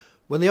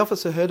When the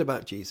officer heard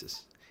about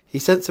Jesus, he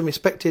sent some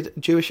respected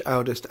Jewish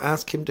elders to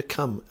ask him to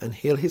come and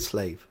heal his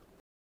slave.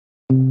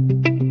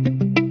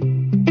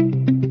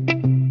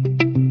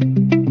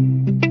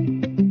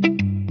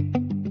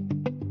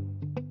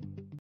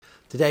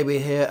 Today we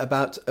hear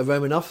about a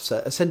Roman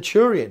officer, a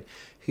centurion,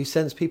 who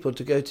sends people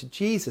to go to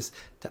Jesus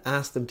to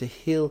ask them to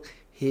heal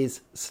his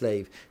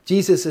slave.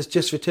 Jesus has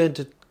just returned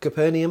to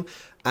Capernaum,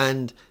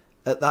 and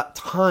at that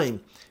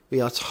time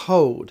we are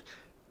told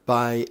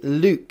by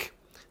Luke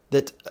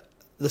that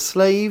the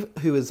slave,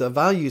 who was a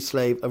valued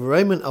slave, a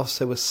Roman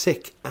officer, was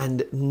sick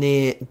and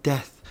near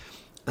death.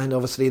 And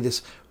obviously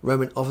this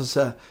Roman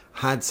officer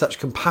had such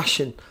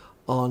compassion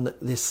on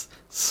this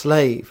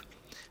slave.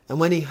 And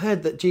when he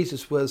heard that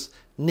Jesus was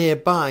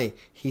nearby,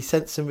 he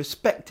sent some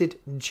respected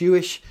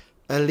Jewish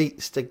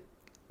elites to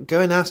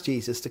go and ask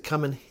Jesus to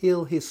come and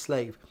heal his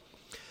slave.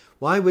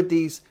 Why would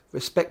these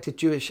respected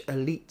Jewish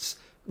elites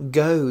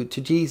go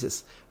to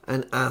Jesus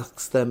and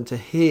ask them to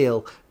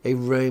heal a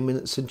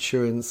Roman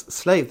centurion's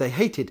slave? They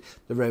hated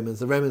the Romans.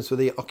 The Romans were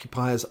the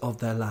occupiers of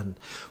their land.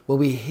 Well,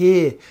 we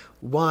hear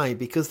why.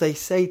 Because they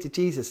say to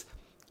Jesus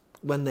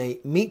when they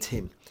meet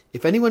him,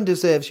 if anyone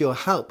deserves your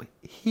help,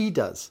 he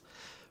does.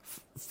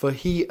 For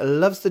he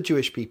loves the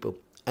Jewish people,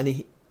 and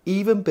he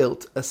even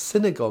built a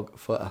synagogue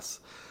for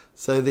us.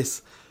 So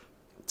this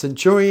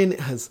centurion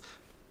has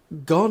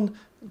gone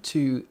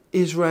to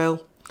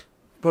Israel,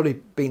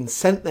 probably been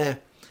sent there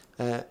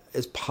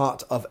as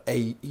part of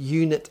a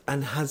unit,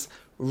 and has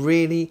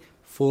really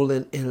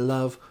fallen in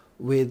love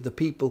with the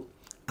people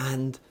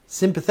and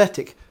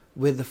sympathetic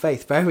with the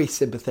faith, very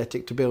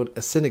sympathetic, to build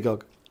a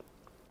synagogue.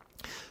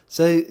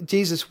 So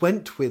Jesus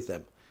went with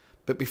them.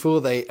 But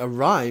before they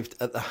arrived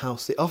at the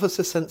house, the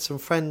officer sent some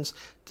friends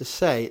to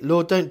say,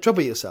 Lord, don't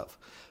trouble yourself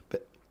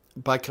but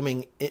by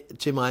coming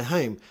to my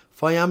home,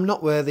 for I am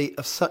not worthy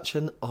of such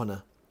an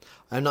honour.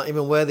 I am not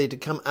even worthy to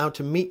come out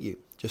and meet you.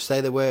 Just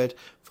say the word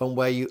from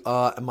where you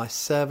are, and my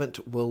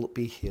servant will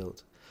be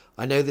healed.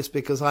 I know this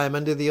because I am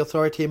under the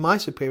authority of my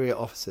superior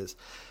officers,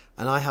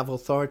 and I have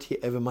authority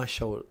over my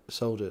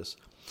soldiers.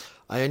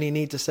 I only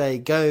need to say,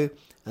 go,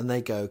 and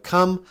they go,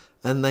 come,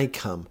 and they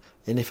come.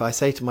 And if I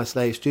say to my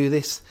slaves, do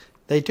this,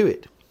 they do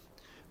it.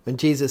 When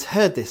Jesus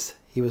heard this,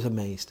 he was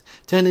amazed.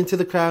 Turning to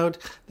the crowd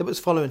that was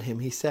following him,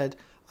 he said,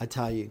 I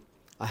tell you,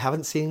 I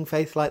haven't seen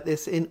faith like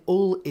this in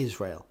all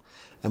Israel.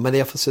 And when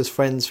the officer's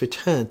friends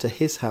returned to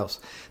his house,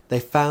 they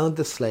found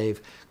the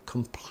slave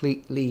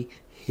completely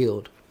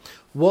healed.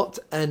 What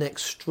an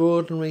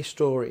extraordinary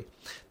story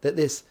that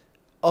this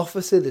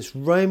officer, this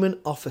Roman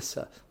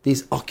officer,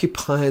 these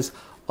occupiers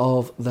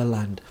of the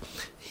land,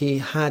 he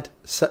had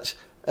such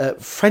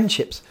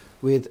friendships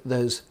with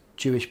those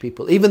Jewish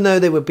people. Even though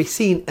they would be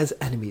seen as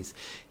enemies,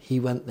 he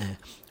went there.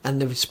 And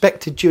the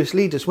respected Jewish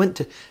leaders went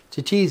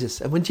to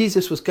Jesus. And when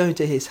Jesus was going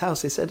to his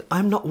house, they said,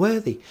 I'm not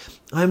worthy.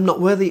 I'm not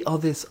worthy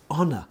of this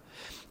honour.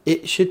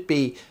 It should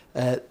be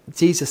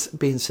Jesus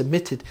being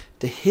submitted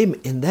to him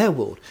in their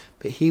world.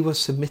 But he was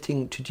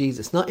submitting to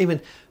Jesus, not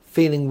even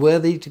feeling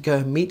worthy to go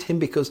and meet him,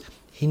 because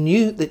he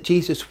knew that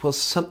Jesus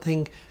was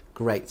something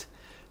great.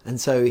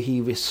 And so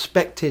he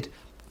respected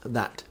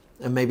that.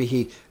 And maybe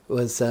he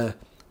was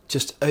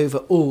just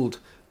overawed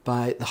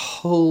by the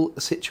whole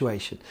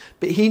situation.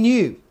 But he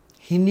knew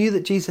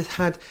that Jesus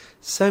had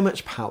so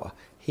much power.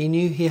 He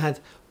knew he had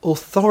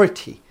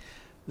authority,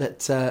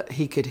 that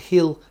he could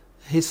heal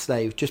his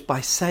slave just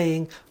by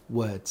saying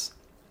words.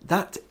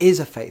 That is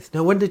a faith.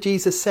 No wonder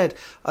Jesus said,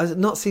 I've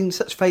not seen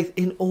such faith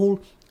in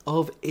all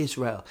of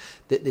Israel.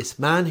 That this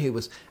man who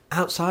was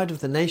outside of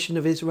the nation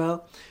of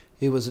Israel,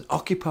 who was an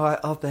occupier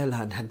of their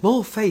land, had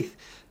more faith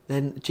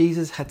than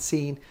Jesus had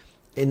seen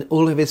in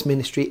all of his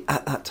ministry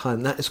at that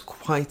time. That is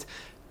quite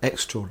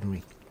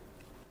extraordinary.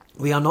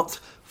 We are not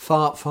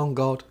far from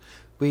God.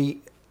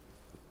 We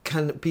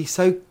can be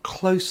so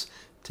close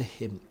to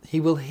him. He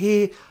will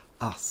hear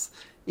us,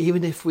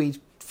 even if we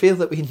feel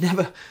that we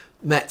never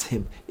met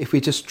him, if we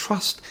just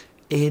trust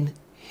in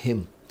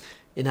him.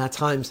 In our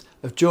times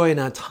of joy, in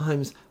our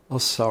times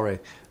of sorrow,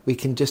 we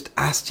can just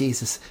ask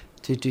Jesus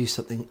to do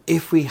something,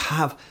 if we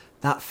have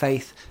that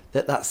faith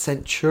that that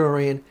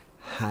centurion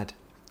had.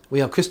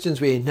 We are Christians,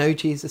 we know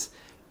Jesus,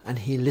 and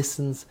he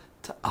listens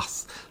to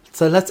us.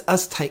 So let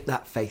us take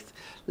that faith.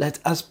 Let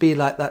us be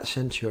like that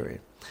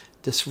centurion,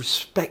 just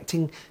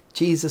respecting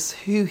Jesus,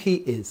 who he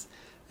is,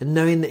 and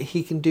knowing that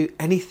he can do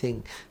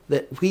anything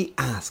that we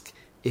ask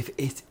if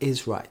it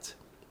is right.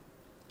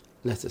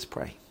 Let us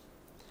pray.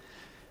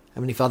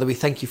 Heavenly Father, we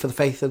thank you for the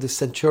faith of this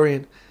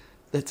centurion,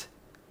 that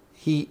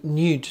he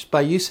knew just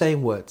by you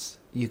saying words,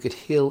 you could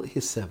heal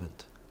his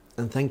servant.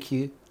 And thank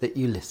you that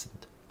you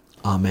listened.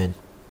 Amen.